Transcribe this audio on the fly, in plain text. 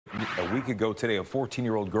A week ago today, a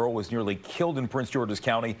 14-year-old girl was nearly killed in Prince George's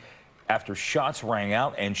County after shots rang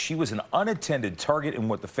out, and she was an unattended target in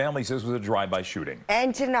what the family says was a drive-by shooting.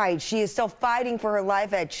 And tonight, she is still fighting for her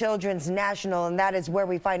life at Children's National, and that is where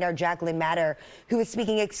we find our Jacqueline Matter, who is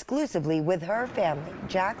speaking exclusively with her family.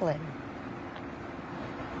 Jacqueline.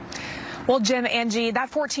 Well, Jim, Angie,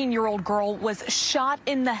 that 14-year-old girl was shot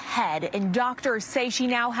in the head, and doctors say she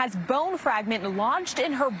now has bone fragment lodged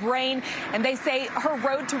in her brain, and they say her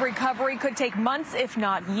road to recovery could take months, if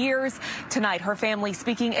not years. Tonight, her family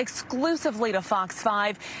speaking exclusively to Fox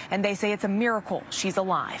 5, and they say it's a miracle she's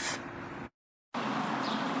alive.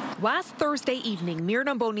 Last Thursday evening,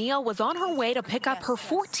 Myrna Bonilla was on her way to pick up her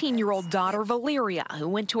 14-year-old daughter, Valeria, who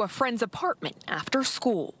went to a friend's apartment after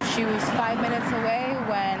school. She was 5 minutes away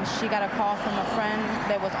when she got a call from a friend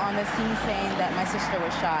that was on the scene saying that my sister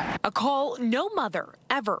was shot. A call no mother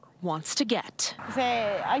ever wants to get.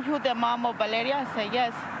 Say, are you the mom of Valeria? I say,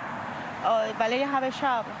 yes. Valeria have a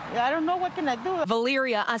shot. I don't know what can I do.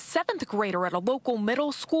 Valeria, a 7th grader at a local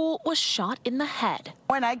middle school, was shot in the head.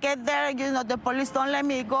 When I get there, you know, the police don't let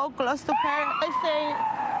me go close to her. I say,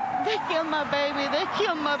 they killed my baby. They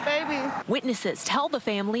killed my baby. Witnesses tell the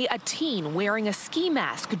family a teen wearing a ski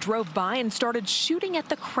mask drove by and started shooting at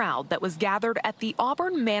the crowd that was gathered at the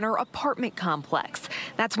Auburn Manor apartment complex.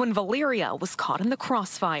 That's when Valeria was caught in the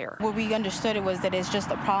crossfire. What we understood it was that it's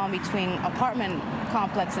just a problem between apartment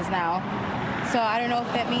complexes now. So I don't know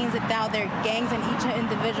if that means that now there are gangs in each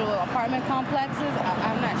individual apartment complexes.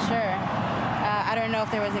 I'm not sure. I don't know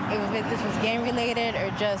if there was if this was gang related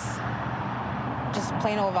or just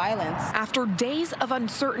plain old violence. After days of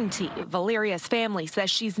uncertainty, Valeria's family says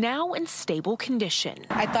she's now in stable condition.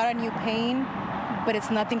 I thought I knew pain, but it's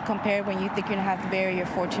nothing compared when you think you're gonna have to bury your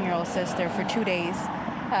 14-year-old sister for 2 days.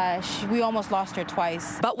 We almost lost her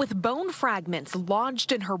twice. But with bone fragments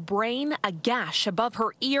lodged in her brain, a gash above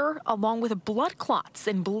her ear, along with blood clots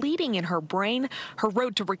and bleeding in her brain, her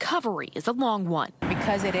road to recovery is a long one.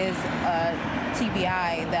 Because it is a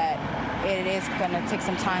TBI, that it is going to take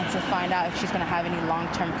some time to find out if she's going to have any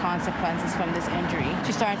long-term consequences from this injury.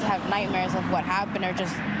 She's starting to have nightmares of what happened or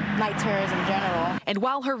just night terrors in general. And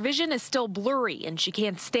while her vision is still blurry and she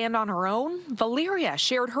can't stand on her own, Valeria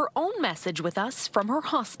shared her own message with us from her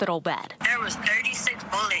hospital bed. There was 36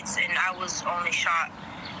 bullets and I was only shot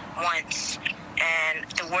once. And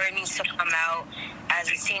the word needs to come out. As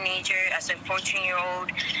a teenager, as a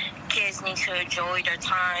 14-year-old, kids need to enjoy their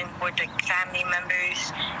time with their family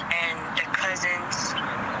members and their cousins,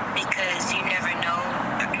 because you never know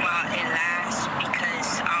while it lasts,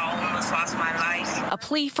 because I almost lost my life. A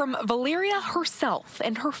plea from Valeria herself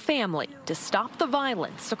and her family to stop the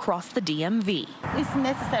violence across the DMV. It's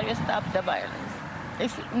necessary to stop the violence.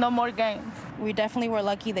 It's no more games. We definitely were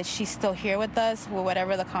lucky that she's still here with us, with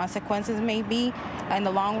whatever the consequences may be in the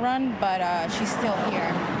long run, but she's still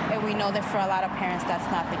here. And we know that for a lot of parents, that's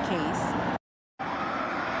not the case.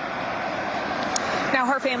 Now,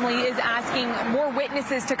 her family is asking more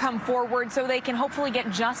witnesses to come forward so they can hopefully get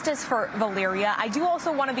justice for Valeria. I do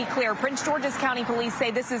also want to be clear, Prince George's County Police say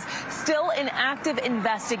this is still an active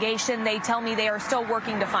investigation. They tell me they are still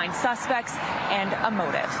working to find suspects and a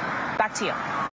motive. Back to you.